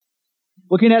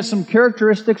looking at some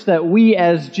characteristics that we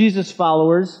as Jesus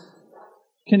followers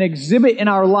can exhibit in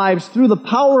our lives through the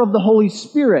power of the Holy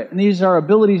Spirit. And these are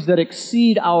abilities that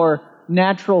exceed our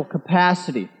natural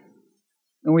capacity.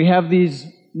 And we have these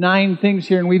 9 things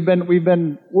here, and we've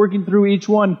been working through each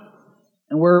one,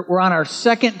 and we're on our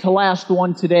second to last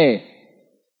one today.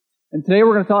 And today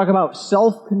we're going to talk about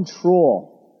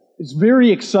self-control. It's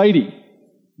very exciting.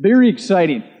 Very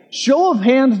exciting. Show of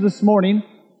hands this morning,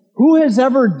 who has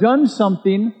ever done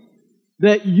something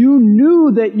that you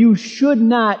knew that you should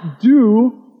not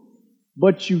do,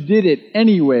 but you did it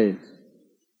anyways?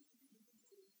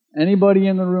 Anybody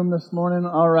in the room this morning?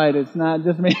 All right, it's not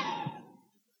just me.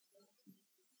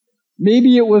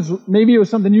 Maybe it was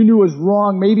something you knew was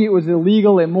wrong. Maybe it was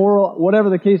illegal, immoral,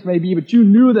 whatever the case may be, but you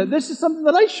knew that this is something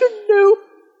that I shouldn't do.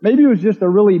 Maybe it was just a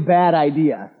really bad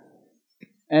idea,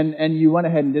 and you went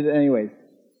ahead and did it anyways.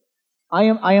 I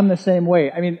am the same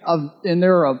way. I mean, and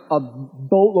there are a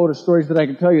boatload of stories that I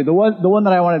can tell you. The one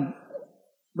that I want to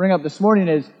bring up this morning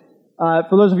is,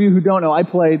 for those of you who don't know, I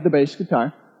play the bass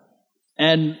guitar.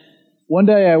 And one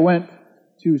day I went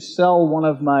to sell one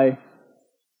of my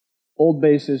old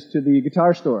basses to the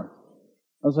guitar store.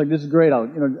 I was like, "This is great.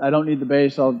 I don't need the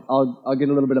bass. I'll get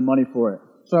a little bit of money for it."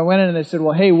 So I went in and they said,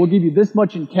 "Well, hey, we'll give you this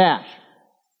much in cash,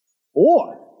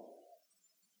 or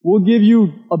we'll give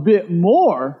you a bit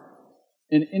more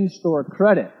in in-store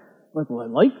credit." I'm like, "Well,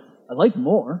 I like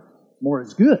more. More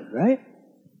is good, right?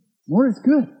 More is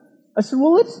good." I said,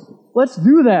 "Well, let's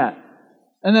do that."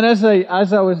 And then as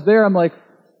I was there, I'm like,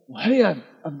 "Well, hey,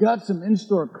 I've got some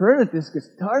in-store credit at this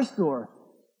guitar store.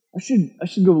 I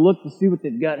should go look to see what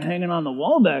they've got hanging on the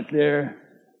wall back there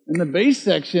in the bass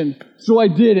section." So I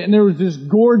did, and there was this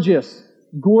gorgeous,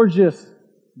 gorgeous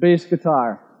bass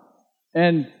guitar.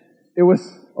 And it was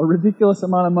a ridiculous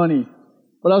amount of money.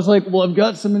 But I was like, "Well, I've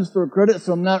got some in-store credit,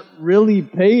 so I'm not really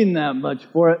paying that much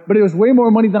for it." But it was way more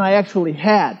money than I actually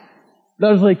had. But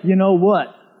I was like, "You know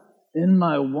what? In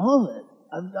my wallet,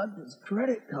 I've got this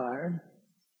credit card.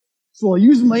 So I'll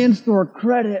use my in-store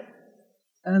credit."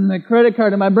 And the credit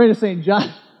card in my brain is saying, "John,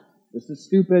 this is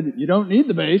stupid. You don't need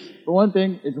the bass. For one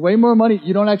thing, it's way more money.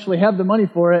 You don't actually have the money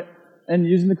for it. And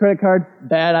using the credit card,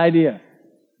 bad idea."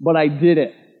 But I did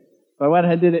it. So I went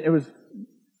ahead and did it. It was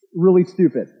really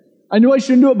stupid. I knew I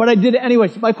shouldn't do it, but I did it anyway.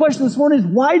 So my question this morning is,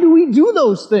 why do we do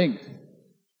those things?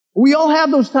 We all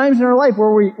have those times in our life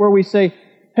where we say,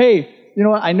 "Hey, you know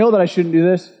what? I know that I shouldn't do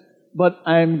this, but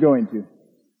I'm going to."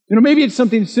 Maybe it's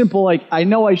something simple like, "I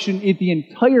know I shouldn't eat the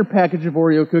entire package of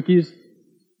Oreo cookies,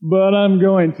 but I'm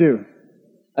going to.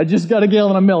 I just got a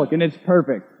gallon of milk and it's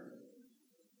perfect."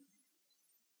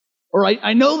 Or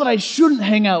I know that I shouldn't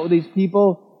hang out with these people,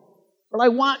 but I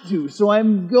want to, so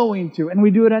I'm going to. And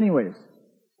we do it anyways.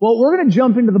 Well, we're going to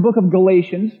jump into the book of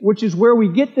Galatians, which is where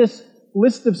we get this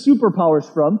list of superpowers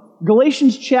from.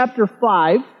 Galatians chapter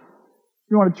 5. If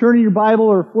you want to turn in your Bible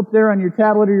or flip there on your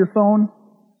tablet or your phone,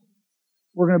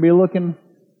 we're going to be looking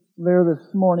there this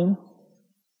morning.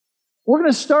 We're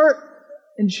going to start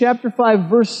in chapter 5,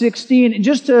 verse 16. And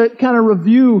just to kind of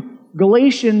review,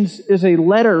 Galatians is a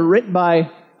letter written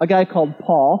by a guy called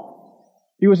Paul.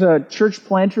 He was a church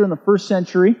planter in the first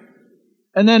century.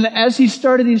 And then as he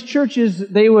started these churches,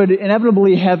 they would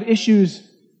inevitably have issues,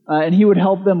 and he would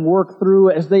help them work through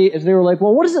as they were like,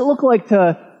 "Well, what does it look like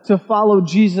to follow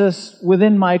Jesus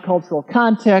within my cultural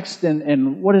context,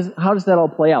 and how does that all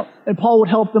play out?" And Paul would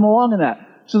help them along in that.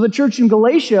 So the church in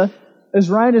Galatia, as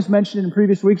Ryan has mentioned in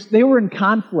previous weeks, they were in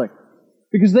conflict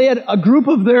because they had a group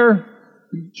of their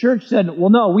church said,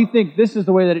 "Well, no, we think this is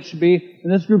the way that it should be,"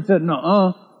 and this group said,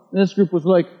 "No, and this group was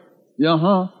like,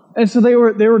 "Yeah, and so they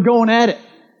were going at it,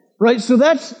 right? So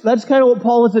that's kind of what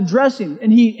Paul is addressing, and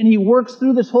he works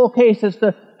through this whole case as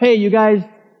to, "Hey, you guys,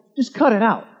 just cut it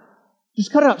out.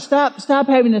 Just cut it out. Stop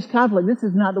having this conflict. This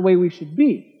is not the way we should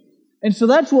be." And so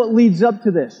that's what leads up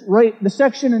to this, right? The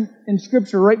section in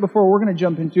Scripture right before we're going to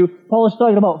jump into, Paul is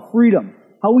talking about freedom,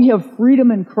 how we have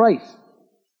freedom in Christ.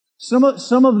 Some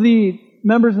of the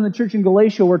members in the church in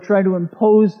Galatia were trying to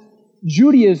impose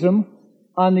Judaism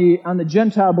on the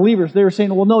Gentile believers. They were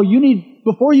saying, "Well, no,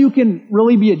 before you can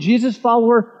really be a Jesus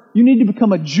follower, you need to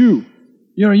become a Jew.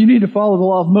 You need to follow the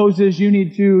law of Moses. You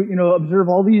need to, observe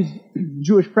all these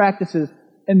Jewish practices,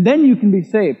 and then you can be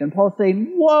saved." And Paul's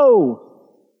saying, "Whoa,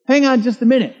 hang on just a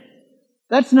minute.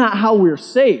 That's not how we're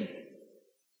saved."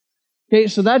 Okay,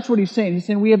 so that's what he's saying. He's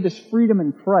saying we have this freedom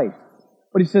in Christ.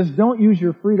 But he says, don't use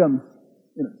your freedom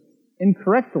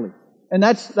incorrectly. And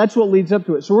that's what leads up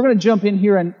to it. So we're going to jump in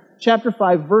here in chapter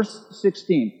 5, verse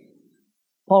 16.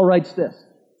 Paul writes this.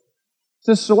 It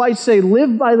says, "So I say,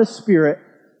 live by the Spirit,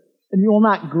 and you will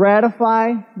not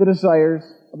gratify the desires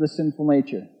of the sinful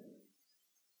nature.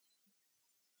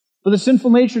 For the sinful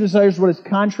nature desires what is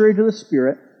contrary to the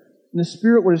Spirit, and the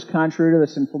Spirit what is contrary to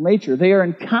the sinful nature. They are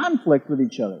in conflict with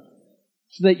each other,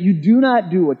 so that you do not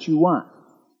do what you want.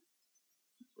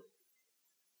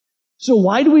 So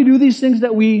why do we do these things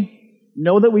that we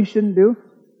know that we shouldn't do?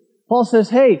 Paul says,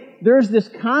 hey, there's this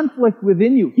conflict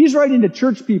within you. He's writing to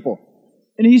church people.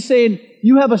 And he's saying,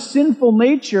 you have a sinful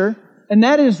nature, and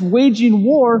that is waging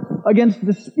war against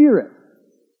the Spirit.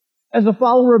 As a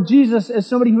follower of Jesus, as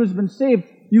somebody who has been saved,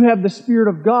 you have the Spirit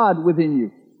of God within you.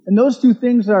 And those two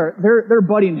things they're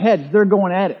butting heads. They're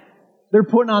going at it. They're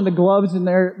putting on the gloves and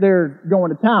they're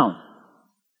going to town.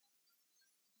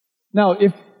 Now,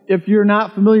 if you're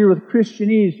not familiar with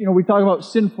Christianese, we talk about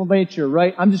sinful nature,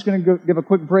 right? I'm just going to give a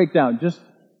quick breakdown. Just,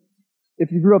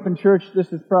 if you grew up in church,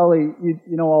 this is probably, you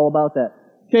know all about that.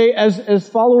 Okay, as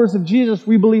followers of Jesus,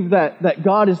 we believe that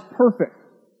God is perfect.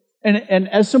 And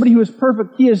as somebody who is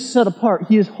perfect, He is set apart.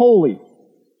 He is holy.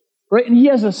 Right? And He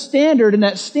has a standard, and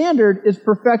that standard is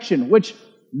perfection, which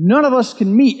none of us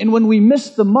can meet. And when we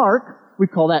miss the mark, we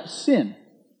call that sin.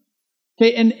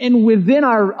 Okay, and within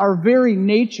our very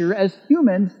nature as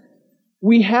humans,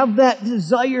 we have that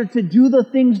desire to do the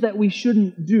things that we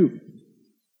shouldn't do.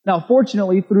 Now,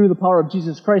 fortunately, through the power of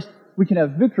Jesus Christ, we can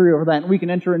have victory over that, and we can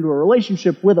enter into a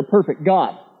relationship with a perfect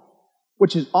God,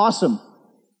 which is awesome.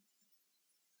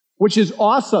 Which is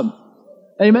awesome.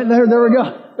 Amen? There we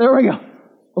go. There we go.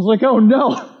 I was like, oh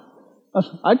no.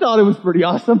 I thought it was pretty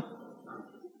awesome.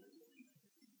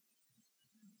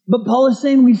 But Paul is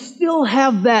saying we still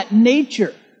have that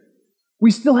nature.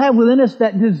 We still have within us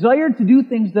that desire to do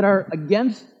things that are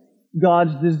against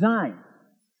God's design.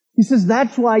 He says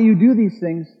that's why you do these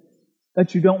things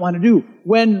that you don't want to do.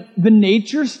 When the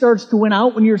nature starts to win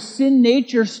out, when your sin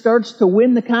nature starts to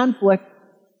win the conflict,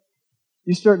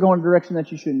 you start going a direction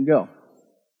that you shouldn't go.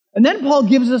 And then Paul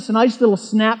gives us a nice little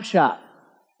snapshot.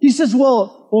 He says,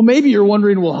 well, maybe you're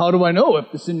wondering, well, how do I know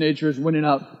if the sin nature is winning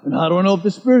out? And how do I know if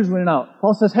the Spirit is winning out?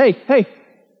 Paul says, hey,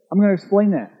 I'm going to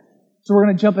explain that. So we're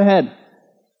going to jump ahead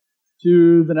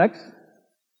to the next.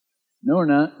 No, we're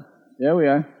not. Yeah, we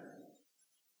are.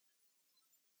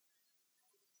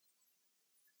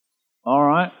 All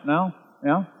right, now,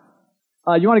 yeah.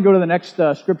 You want to go to the next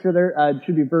scripture there? It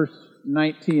should be verse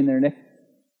 19 there, Nick.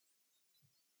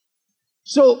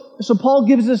 So Paul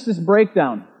gives us this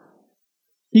breakdown.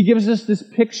 He gives us this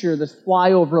picture, this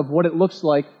flyover of what it looks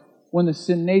like when the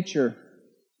sin nature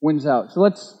wins out. So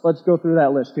let's go through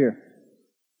that list here.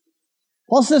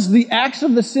 Paul says the acts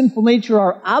of the sinful nature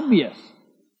are obvious.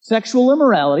 Sexual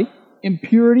immorality,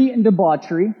 impurity and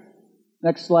debauchery.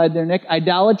 Next slide there, Nick.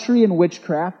 Idolatry and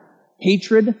witchcraft,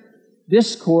 hatred,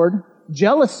 discord,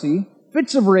 jealousy,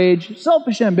 fits of rage,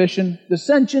 selfish ambition,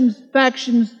 dissensions,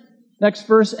 factions, next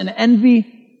verse, and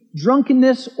envy,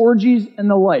 drunkenness, orgies, and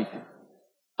the like.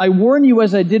 I warn you,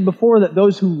 as I did before, that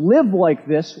those who live like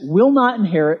this will not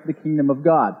inherit the kingdom of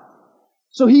God.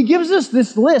 So he gives us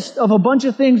this list of a bunch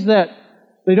of things that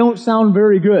they don't sound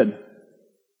very good.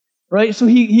 Right? So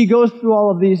he goes through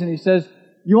all of these and he says,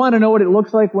 you want to know what it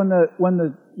looks like when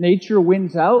the nature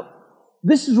wins out?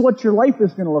 This is what your life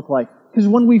is going to look like. Because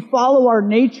when we follow our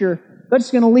nature, that's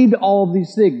going to lead to all of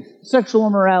these things. Sexual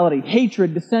immorality,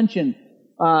 hatred, dissension,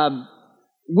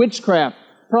 witchcraft,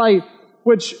 probably,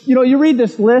 which, you read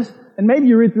this list, and maybe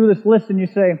you read through this list and you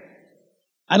say,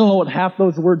 I don't know what half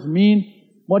those words mean,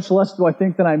 much less do I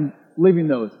think that I'm living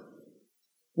those.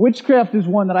 Witchcraft is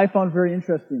one that I found very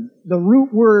interesting. The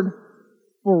root word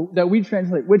that we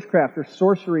translate witchcraft or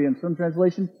sorcery in some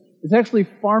translations is actually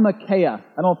pharmakeia.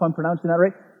 I don't know if I'm pronouncing that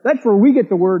right. That's where we get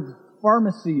the words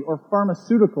pharmacy or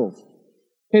pharmaceuticals.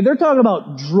 Okay, they're talking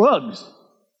about drugs.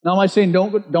 Now, am I saying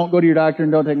don't go to your doctor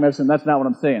and don't take medicine? That's not what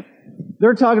I'm saying.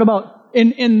 They're talking about,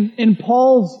 in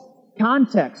Paul's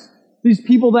context, these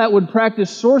people that would practice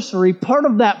sorcery, part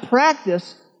of that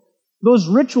practice, those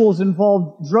rituals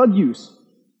involved drug use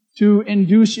to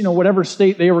induce, whatever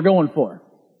state they were going for.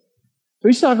 So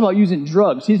he's talking about using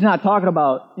drugs. He's not talking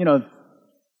about,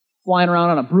 flying around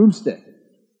on a broomstick.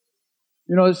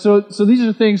 So these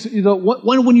are things,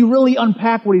 when you really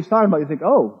unpack what he's talking about, you think,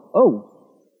 oh,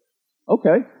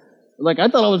 okay. Like, I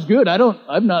thought I was good.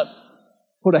 I've not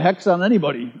put a hex on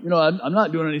anybody. I'm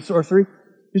not doing any sorcery.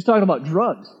 He's talking about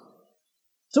drugs.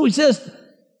 So he says,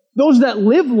 those that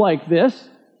live like this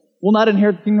will not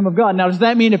inherit the kingdom of God. Now, does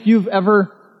that mean if you've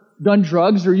ever done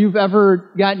drugs or you've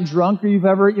ever gotten drunk or you've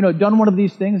ever, done one of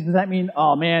these things, does that mean,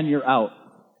 oh man, you're out?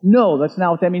 No, that's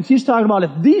not what that means. He's talking about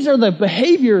if these are the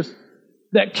behaviors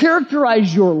that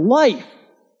characterize your life,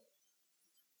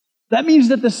 that means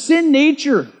that the sin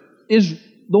nature is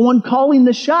the one calling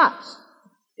the shots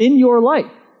in your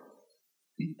life.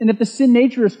 And if the sin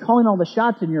nature is calling all the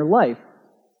shots in your life,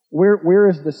 Where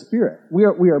is the Spirit? We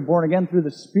are born again through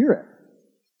the Spirit.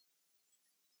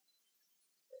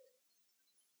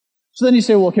 So then you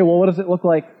say, well, what does it look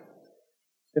like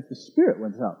if the Spirit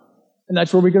wins out? And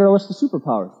that's where we get our list of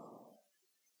superpowers.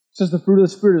 It says the fruit of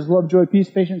the Spirit is love, joy, peace,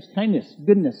 patience, kindness,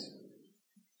 goodness,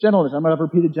 gentleness. I might have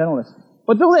repeated gentleness.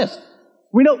 But the list,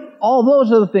 we know all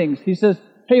those are the things. He says,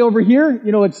 hey, over here,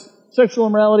 it's sexual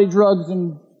immorality, drugs,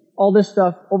 and all this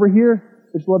stuff. Over here,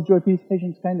 it's love, joy, peace,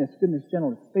 patience, kindness, goodness,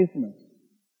 gentleness, faithfulness,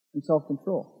 and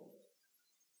self-control.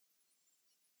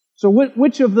 So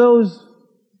which of those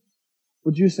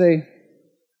would you say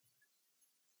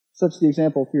sets the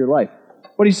example for your life?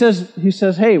 But he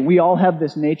says, hey, we all have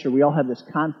this nature. We all have this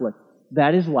conflict.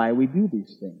 That is why we do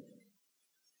these things.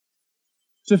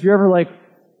 So if you're ever like,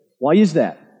 why is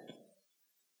that?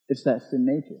 It's that sin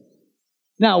nature.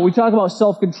 Now, we talk about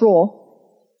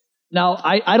self-control. Now,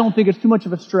 I don't think it's too much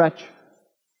of a stretch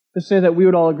to say that we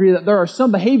would all agree that there are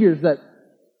some behaviors that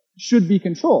should be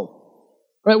controlled.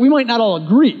 Right? We might not all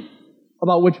agree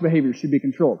about which behaviors should be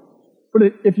controlled. But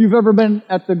if you've ever been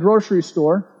at the grocery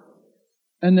store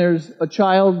and there's a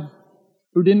child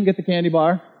who didn't get the candy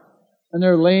bar and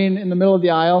they're laying in the middle of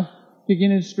the aisle,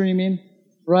 kicking and screaming,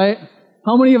 right?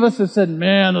 How many of us have said,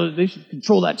 man, they should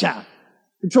control that child?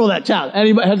 Control that child.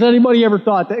 Has anybody ever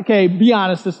thought that? Okay, be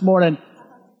honest this morning.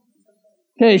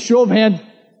 Okay, show of hands.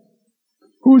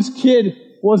 Whose kid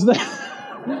was that?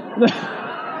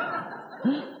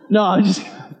 No, I'm just...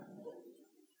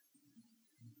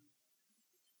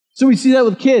 So we see that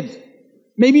with kids.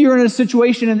 Maybe you're in a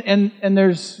situation and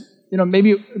there's,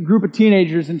 maybe a group of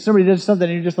teenagers and somebody does something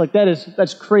and you're just like,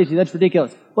 that's crazy, that's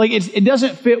ridiculous. Like it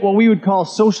doesn't fit what we would call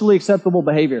socially acceptable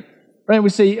behavior. Right? We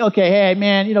say, okay, hey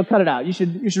man, cut it out. You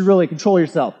should really control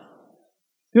yourself.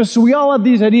 So we all have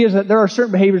these ideas that there are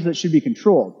certain behaviors that should be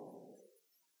controlled.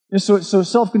 So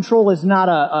self-control is not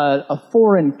a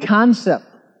foreign concept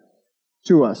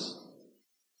to us.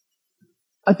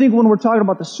 I think when we're talking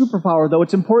about the superpower, though,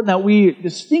 it's important that we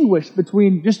distinguish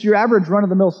between just your average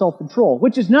run-of-the-mill self-control,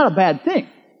 which is not a bad thing.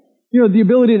 The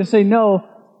ability to say, no,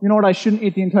 I shouldn't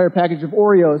eat the entire package of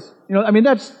Oreos.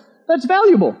 That's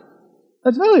valuable.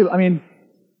 That's valuable.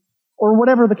 Or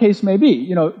whatever the case may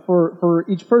be, for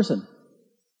each person.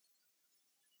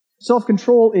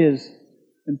 Self-control is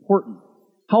important.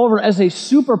 However, as a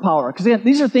superpower, because again,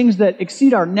 these are things that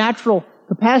exceed our natural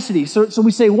capacity. So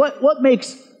we say, what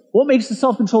makes the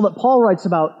self-control that Paul writes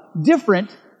about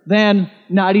different than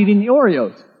not eating the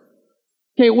Oreos?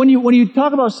 Okay, when you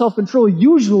talk about self-control,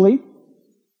 usually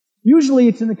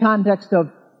it's in the context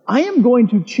of, I am going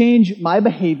to change my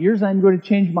behaviors, I'm going to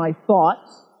change my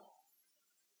thoughts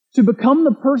to become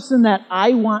the person that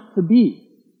I want to be.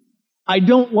 I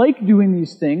don't like doing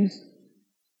these things,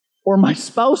 or my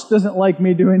spouse doesn't like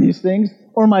me doing these things,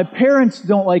 or my parents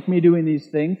don't like me doing these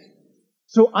things,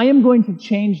 so I am going to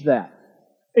change that.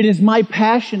 It is my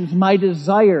passions, my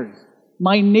desires,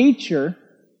 my nature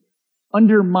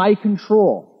under my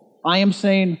control. I am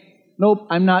saying, nope,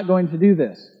 I'm not going to do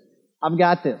this. I've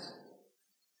got this.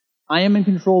 I am in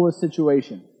control of the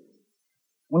situation.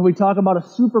 When we talk about a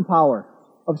superpower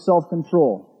of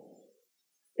self-control,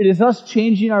 it is us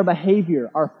changing our behavior,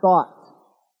 our thoughts,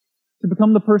 to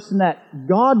become the person that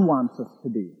God wants us to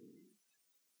be.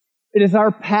 It is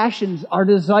our passions, our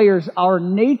desires, our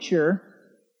nature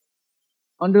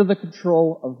under the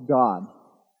control of God.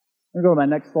 I'm going to go to my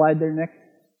next slide there, Nick.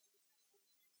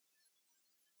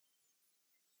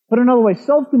 Put another way,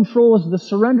 self-control is the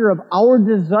surrender of our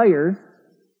desires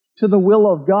to the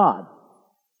will of God.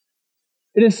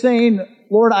 It is saying,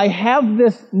 Lord, I have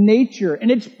this nature,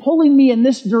 and it's pulling me in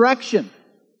this direction.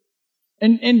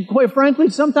 And quite frankly,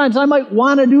 sometimes I might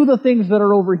want to do the things that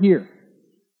are over here.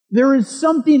 There is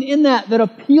something in that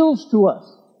appeals to us.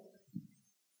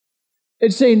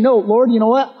 It's saying, no, Lord, you know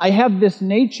what? I have this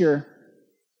nature,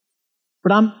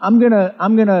 but I'm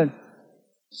gonna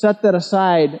set that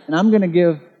aside, and I'm gonna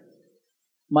give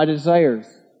my desires,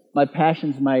 my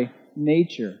passions, my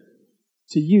nature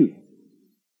to you.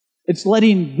 It's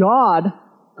letting God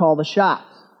call the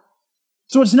shots.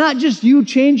 So it's not just you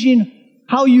changing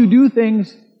how you do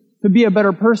things to be a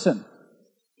better person.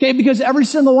 Okay, because every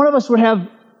single one of us would have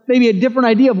maybe a different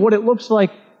idea of what it looks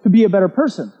like to be a better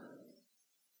person.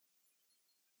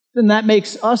 Then that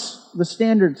makes us the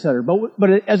standard setter.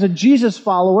 But as a Jesus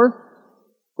follower,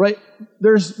 right,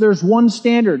 there's one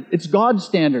standard. It's God's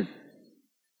standard.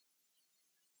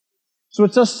 So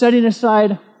it's us setting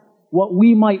aside what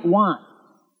we might want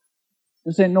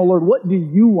and saying, no, Lord, what do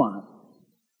you want?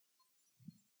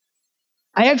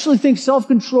 I actually think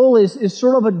self-control is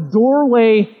sort of a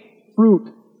doorway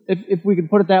fruit, if we could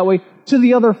put it that way, to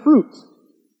the other fruits.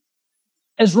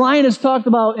 As Ryan has talked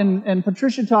about and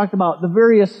Patricia talked about, the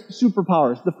various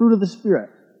superpowers, the fruit of the Spirit,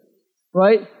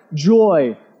 right?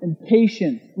 Joy and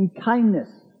patience and kindness.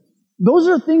 Those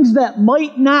are things that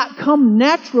might not come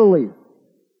naturally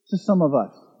to some of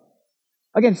us.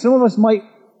 Again, some of us might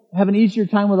have an easier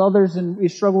time with others and we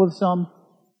struggle with some.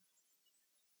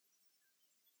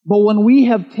 But when we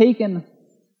have taken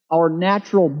our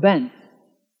natural bent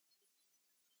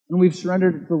and we've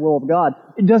surrendered it to the will of God,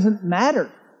 it doesn't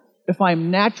matter if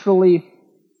I'm naturally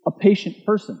a patient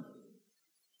person.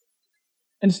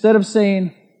 Instead of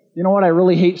saying, you know what, I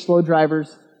really hate slow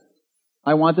drivers,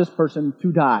 I want this person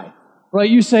to die. Right?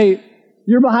 You say,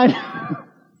 you're behind...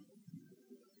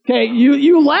 Okay,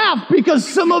 you laugh because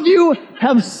some of you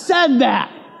have said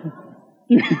that.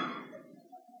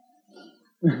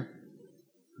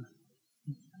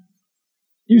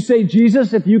 You say,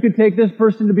 Jesus, if you could take this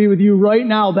person to be with you right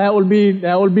now, that would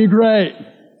be great.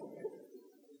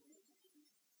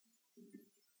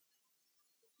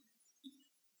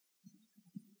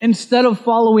 Instead of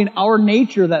following our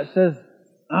nature that says,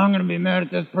 I'm going to be mad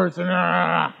at this person,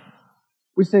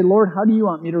 we say, Lord, how do you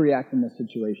want me to react in this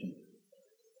situation?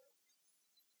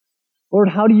 Lord,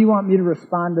 how do you want me to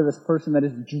respond to this person that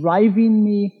is driving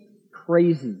me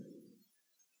crazy?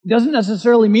 It doesn't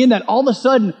necessarily mean that all of a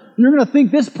sudden you're going to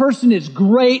think this person is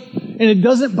great and it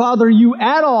doesn't bother you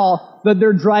at all that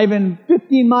they're driving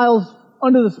 15 miles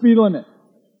under the speed limit.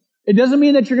 It doesn't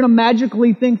mean that you're going to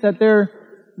magically think that they're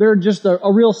just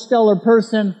a real stellar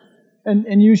person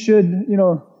and you should,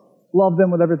 love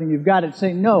them with everything you've got. It's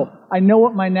saying, no, I know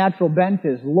what my natural bent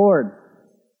is. Lord,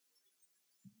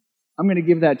 I'm going to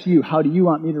give that to you. How do you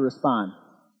want me to respond?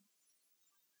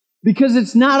 Because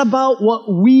it's not about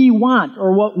what we want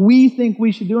or what we think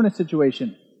we should do in a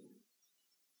situation.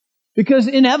 Because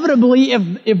inevitably,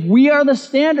 if we are the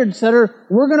standard setter,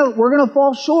 we're gonna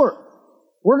fall short.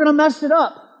 We're gonna mess it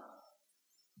up.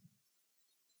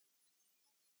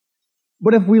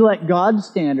 But if we let God's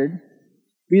standard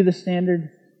be the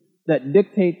standard that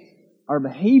dictates our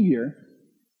behavior,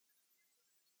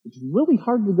 it's really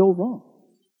hard to go wrong.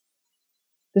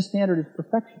 This standard is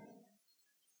perfection.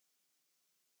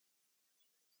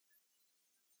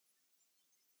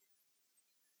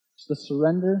 It's the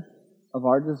surrender of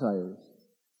our desires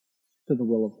to the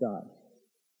will of God.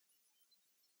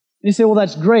 And you say, well,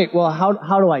 that's great. Well,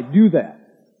 how do I do that?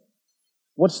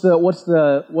 What's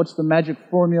the magic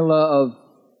formula of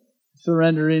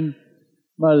surrendering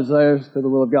my desires to the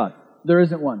will of God? There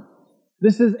isn't one.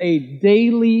 This is a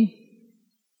daily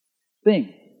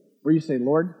thing where you say,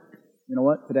 Lord, you know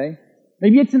what, today?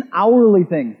 Maybe it's an hourly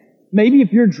thing. Maybe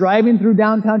if you're driving through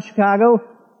downtown Chicago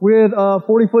with a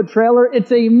 40-foot trailer,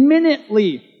 it's a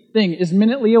minutely thing. Is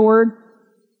minutely a word?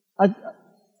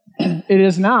 It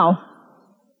is now.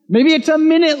 Maybe it's a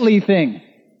minutely thing.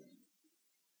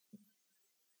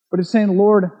 But it's saying,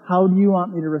 Lord, how do you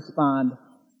want me to respond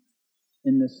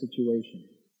in this situation?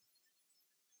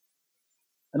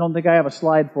 I don't think I have a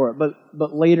slide for it,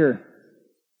 but later,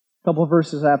 a couple of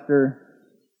verses after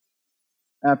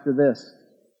this,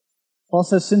 Paul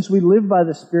says, since we live by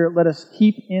the Spirit, let us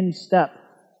keep in step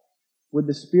with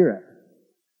the Spirit.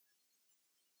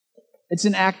 It's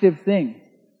an active thing.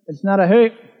 It's not a,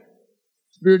 hey,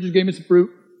 Spirit just gave me some fruit.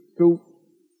 Cool.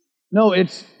 No,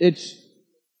 it's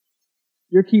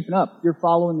you're keeping up. You're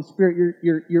following the Spirit.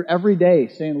 You're every day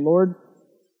saying, Lord,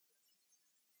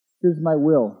 here's my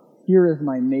will. Here is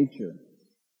my nature.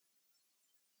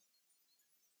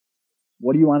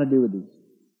 What do you want to do with these?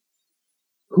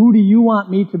 Who do you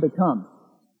want me to become?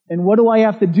 And what do I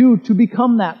have to do to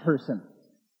become that person?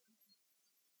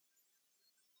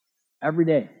 Every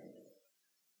day.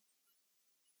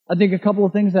 I think a couple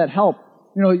of things that help.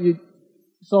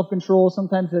 Self-control,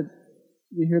 sometimes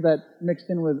you hear that mixed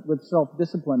in with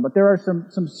self-discipline. But there are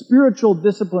some spiritual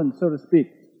disciplines, so to speak.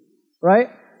 Right?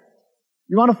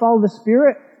 You want to follow the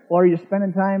Spirit? Well, are you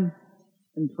spending time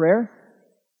in prayer?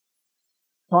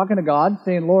 Talking to God,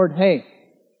 saying, Lord, hey,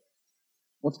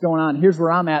 what's going on? Here's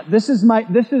where I'm at. This is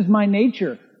my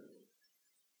nature.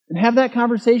 And have that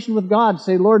conversation with God.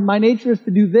 Say, Lord, my nature is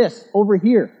to do this over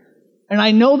here. And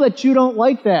I know that you don't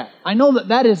like that. I know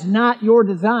that is not your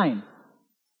design.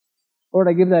 Lord,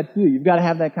 I give that to you. You've got to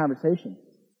have that conversation.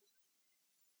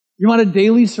 You want to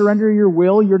daily surrender your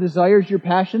will, your desires, your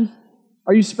passions?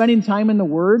 Are you spending time in the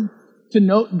Word to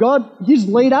know God? He's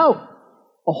laid out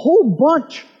a whole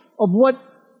bunch of what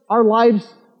our lives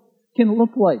can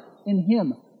look like in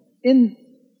Him, in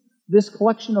this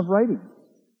collection of writings.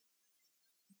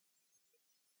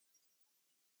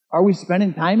 Are we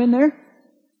spending time in there?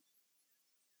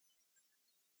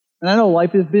 And I know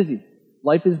life is busy.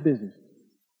 Life is busy.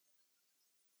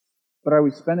 But are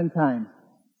we spending time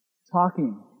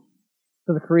talking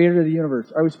to the Creator of the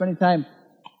universe? Are we spending time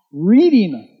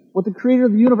reading what the Creator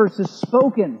of the universe has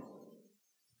spoken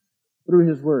through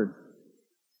His Word?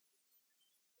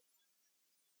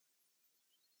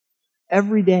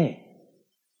 Every day,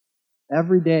 you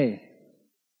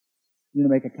need to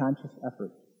make a conscious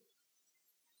effort.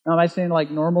 Now, am I saying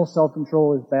like normal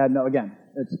self-control is bad? No, again,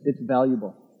 it's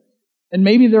valuable. And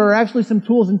maybe there are actually some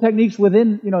tools and techniques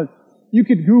within, you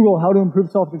could Google how to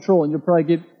improve self-control and you'll probably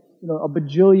get, a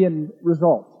bajillion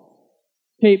results.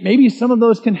 Okay, maybe some of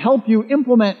those can help you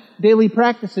implement daily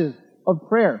practices of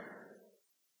prayer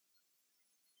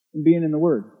and being in the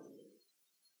Word.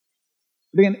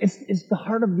 But again, it's the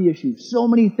heart of the issue. So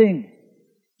many things.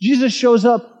 Jesus shows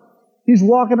up, He's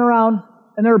walking around,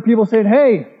 and there are people saying,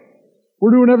 hey,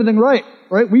 we're doing everything right?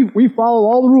 We follow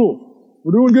all the rules.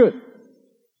 We're doing good.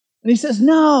 And He says,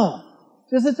 no.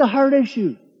 He says it's a hard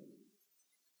issue.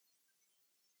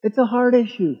 It's a hard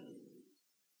issue.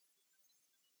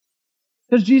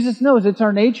 Because Jesus knows it's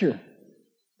our nature.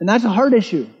 And that's a hard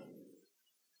issue.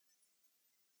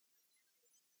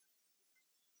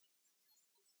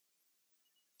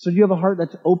 So do you have a heart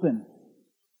that's open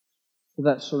to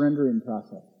that surrendering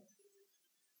process?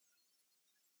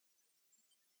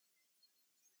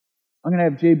 I'm going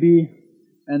to have JB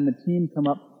and the team come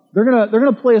up. They're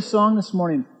going to play a song this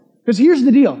morning. Because here's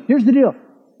the deal.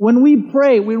 When we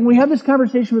pray, when we have this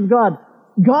conversation with God,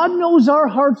 God knows our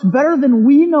hearts better than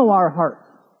we know our hearts.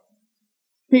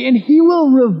 Okay, and He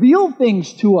will reveal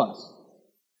things to us.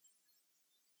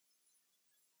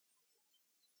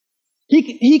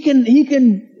 He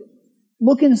can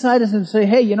look inside us and say,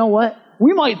 hey, you know what?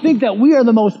 We might think that we are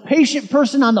the most patient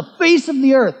person on the face of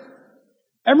the earth.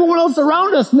 Everyone else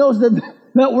around us knows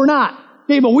that we're not.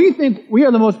 Okay, but we think we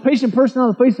are the most patient person on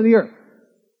the face of the earth.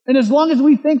 And as long as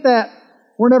we think that,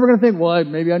 we're never going to think, well,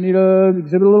 maybe I need to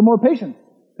exhibit a little more patience.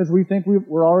 Because we think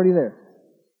we're already there.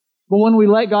 But when we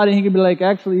let God in, He can be like,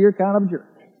 actually, you're kind of a jerk.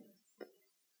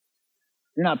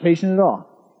 You're not patient at all.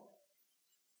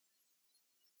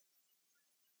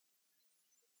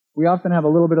 We often have a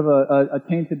little bit of a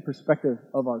tainted perspective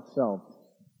of ourselves.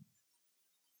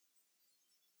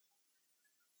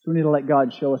 So we need to let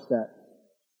God show us that.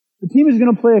 The team is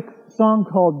going to play a song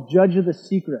called Judge of the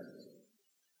Secrets.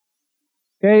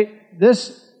 Okay,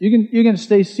 you can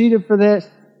stay seated for this.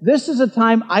 This is a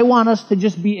time I want us to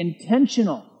just be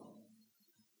intentional.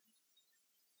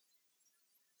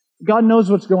 God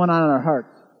knows what's going on in our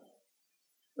hearts.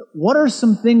 What are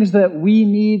some things that we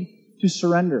need to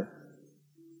surrender?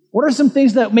 What are some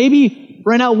things that maybe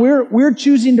right now we're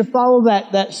choosing to follow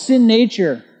that sin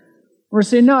nature? We're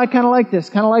saying, no, I kind of like this.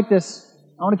 I want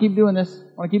to keep doing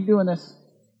this.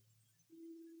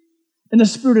 And the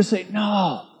Spirit is saying,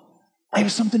 no, I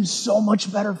have something so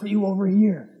much better for you over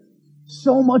here.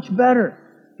 So much better.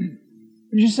 And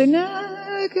you say, no,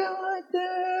 I kind of like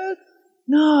that.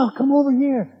 No, come over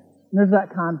here. And there's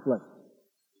that conflict.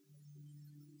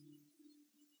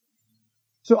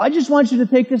 So I just want you to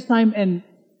take this time and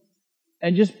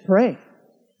just pray.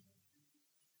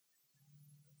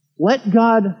 Let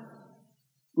God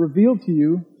reveal to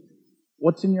you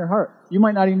what's in your heart. You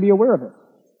might not even be aware of it.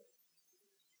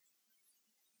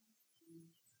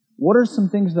 What are some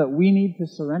things that we need to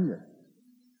surrender?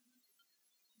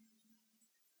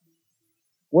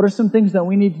 What are some things that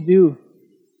we need to do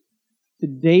to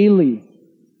daily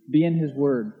be in His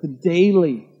Word, to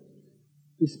daily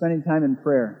be spending time in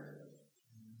prayer?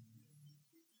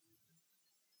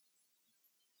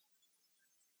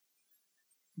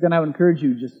 Then I would encourage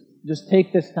you, just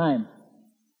take this time.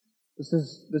 This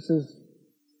is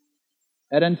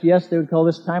at NTS they would call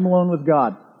this time alone with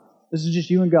God. This is just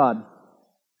you and God,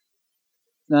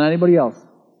 not anybody else.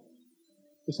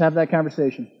 Just have that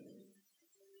conversation.